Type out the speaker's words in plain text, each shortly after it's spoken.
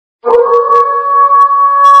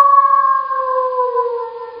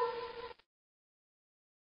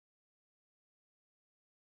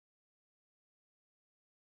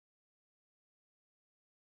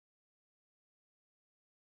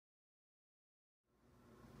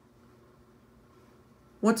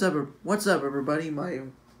What's up, everybody? My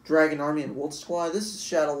Dragon Army and Wolf Squad. This is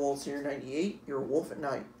Shadow Wolves here, 98. Your wolf at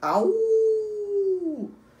night. Ow!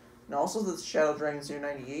 And also, this is Shadow Dragons here,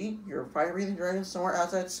 98. Your fire-breathing dragon somewhere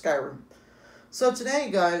outside Skyrim. So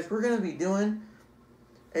today, guys, we're gonna be doing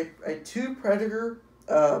a two Predator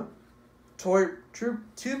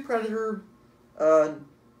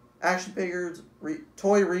action figures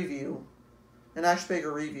toy review, an action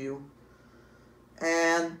figure review,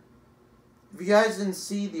 and if you guys didn't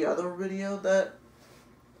see the other video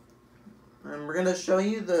and we're gonna show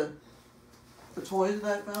you the toys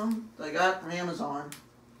that I found that I got from Amazon,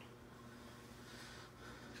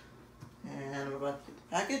 and I'm about to get the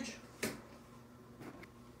package.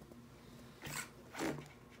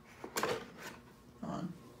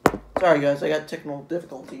 Sorry guys, I got technical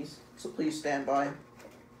difficulties, so please stand by.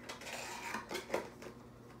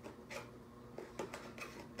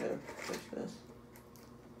 Gotta fix this.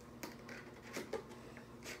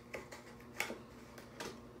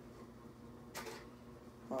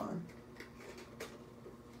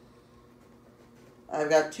 I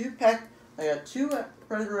got two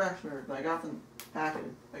Predator action figures that I got from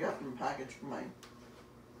package.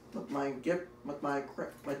 With my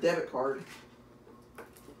debit card.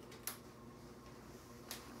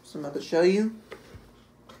 So I'm about to show you.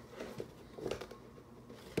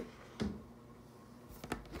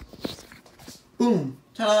 Boom!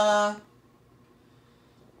 Ta-da!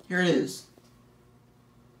 Here it is.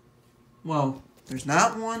 Well, there's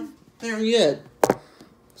not one there yet.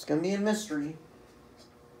 It's gonna be a mystery.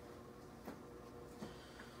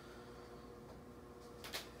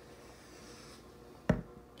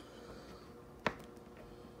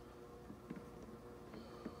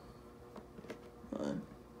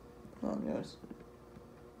 Hold on, guys.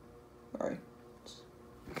 Sorry.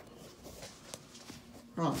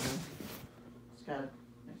 Hold on, guys. Just got it.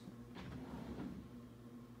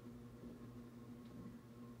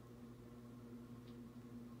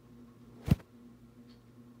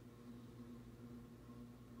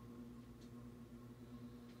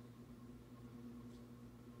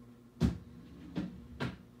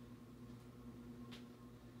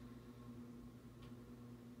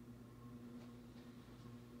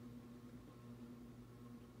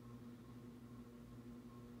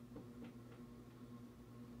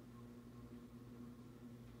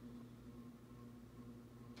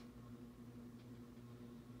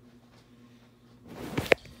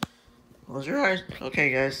 Close your eyes. Okay,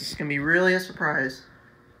 guys, this is gonna be really a surprise.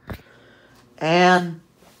 And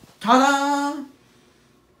ta-da!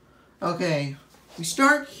 Okay, we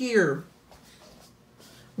start here.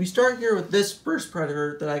 We start here with this first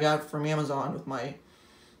Predator that I got from Amazon with my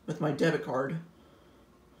debit card.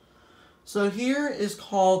 So here is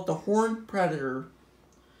called the Horned Predator,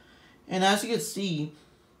 and as you can see,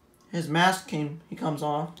 his mask comes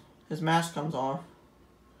off. His mask comes off,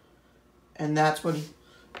 and that's what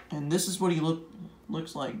this is what he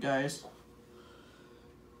looks like, guys.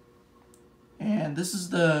 And this is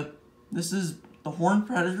the Horned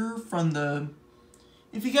Predator from the.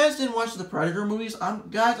 If you guys didn't watch the Predator movies,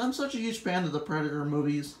 I'm such a huge fan of the Predator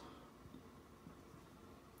movies.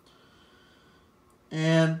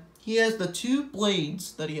 And he has the two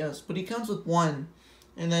blades that he has, but he comes with one,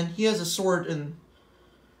 and then he has a sword in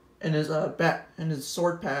his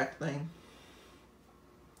sword pack thing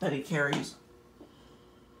that he carries.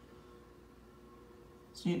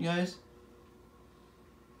 See it, guys?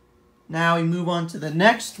 Now we move on to the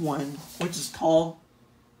next one, which is called,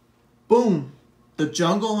 boom, the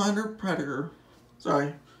Jungle Hunter Predator.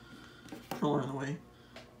 Sorry, controller in the way.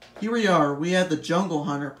 Here we are. We have the Jungle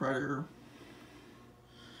Hunter Predator.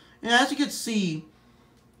 And as you can see,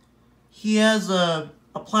 he has a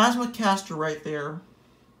plasma caster right there.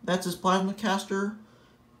 That's his plasma caster.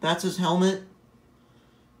 That's his helmet.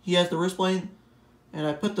 He has the wrist blade. And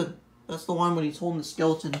I put that's the one when he's holding the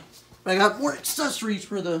skeleton. But I got more accessories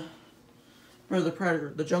for the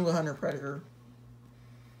Predator, the Jungle Hunter Predator.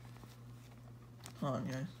 Hold on,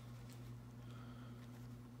 guys.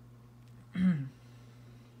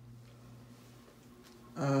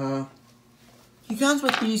 He comes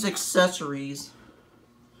with these accessories.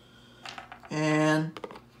 And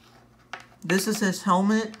this is his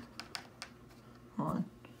helmet. Hold on.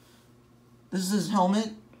 This is his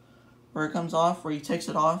helmet where it comes off, where he takes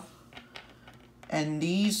it off. And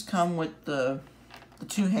these come with the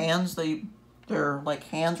two hands. They're like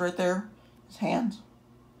hands right there. His hands.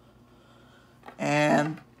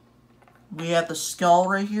 And we have the skull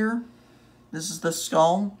right here. This is the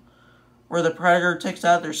skull where the Predator takes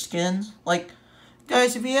out their skins. Like,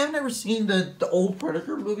 guys, if you have never seen the old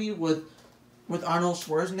Predator movie with Arnold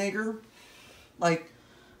Schwarzenegger, like,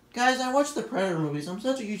 Guys, I watch the Predator movies. I'm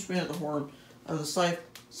such a huge fan of the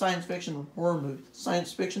science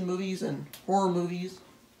fiction movies and horror movies.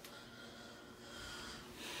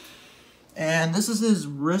 And this is his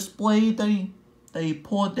wrist blade that he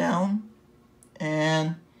pulled down.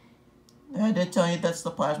 And I did tell you that's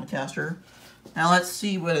the plasma caster. Now let's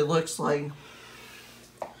see what it looks like.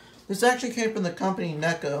 This actually came from the company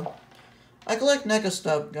NECA. I collect NECA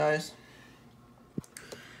stuff, guys.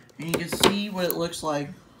 And you can see what it looks like.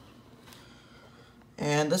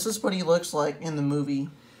 And this is what he looks like in the movie.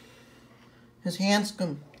 His hands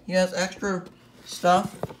he has extra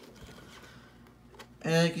stuff.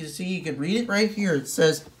 And you can see, you can read it right here. It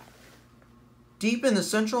says, deep in the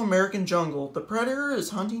Central American jungle, the predator is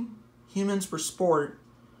hunting humans for sport.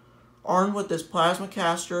 Armed with this plasma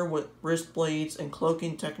caster with wrist blades and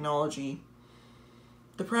cloaking technology,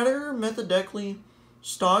 the predator methodically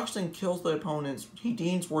stalks and kills the opponents he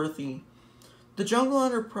deems worthy. The jungle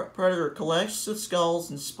hunter predator collects the skulls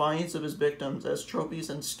and spines of his victims as trophies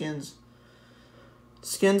and skins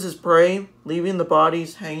his prey, leaving the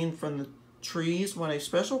bodies hanging from the trees. When a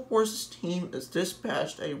special forces team is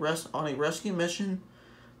dispatched on a rescue mission,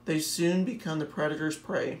 they soon become the predator's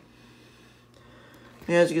prey.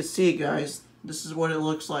 And as you can see, guys, this is what it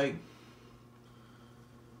looks like.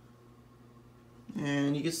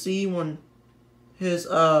 And you can see when his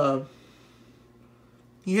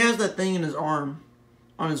he has that thing in his arm,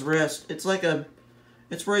 on his wrist. It's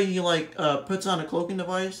where he puts on a cloaking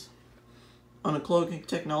device, on a cloaking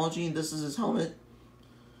technology. This is his helmet.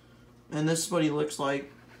 And this is what he looks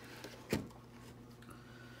like.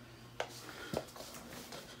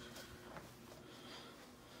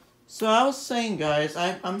 So I was saying, guys,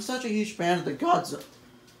 I'm such a huge fan of the Godzilla.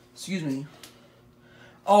 Excuse me.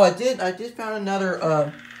 Oh, I did found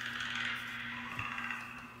another,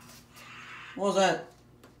 what was that?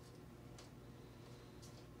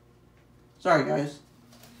 Sorry, guys.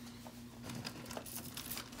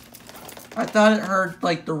 I thought it heard,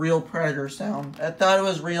 like, the real Predator sound. I thought it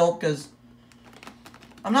was real, because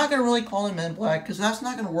I'm not going to really call him Men in Black, because that's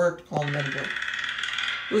not going to work to call him Men in Black.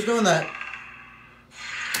 Who's doing that?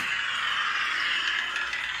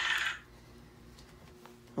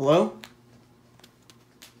 Hello?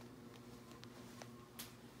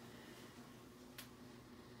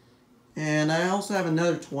 And I also have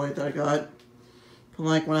another toy that I got from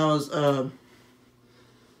like when I was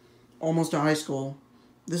almost to high school.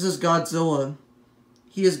 This is Godzilla.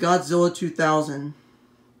 He is Godzilla 2000.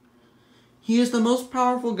 He is the most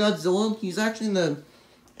powerful Godzilla. He's actually in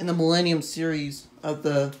the Millennium series of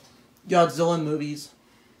the Godzilla movies.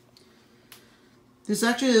 This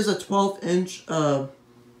actually is a 12-inch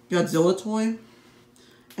Godzilla toy, and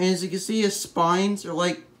as you can see, his spines are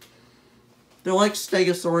like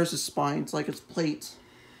Stegosaurus' spines, like its plates.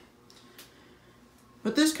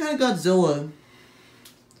 But this kind of Godzilla,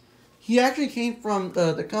 he actually came from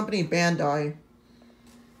the company Bandai,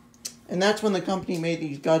 and that's when the company made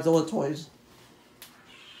these Godzilla toys.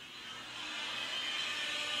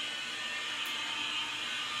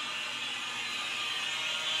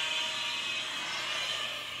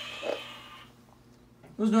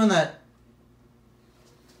 Who's doing that?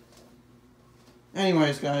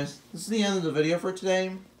 Anyways, guys, this is the end of the video for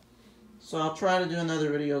today. So I'll try to do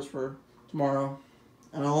another videos for tomorrow.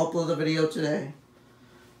 And I'll upload the video today.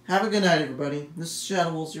 Have a good night, everybody. This is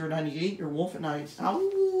Shadow Wolf 098, your wolf at night.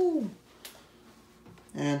 Ow!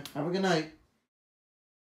 And have a good night.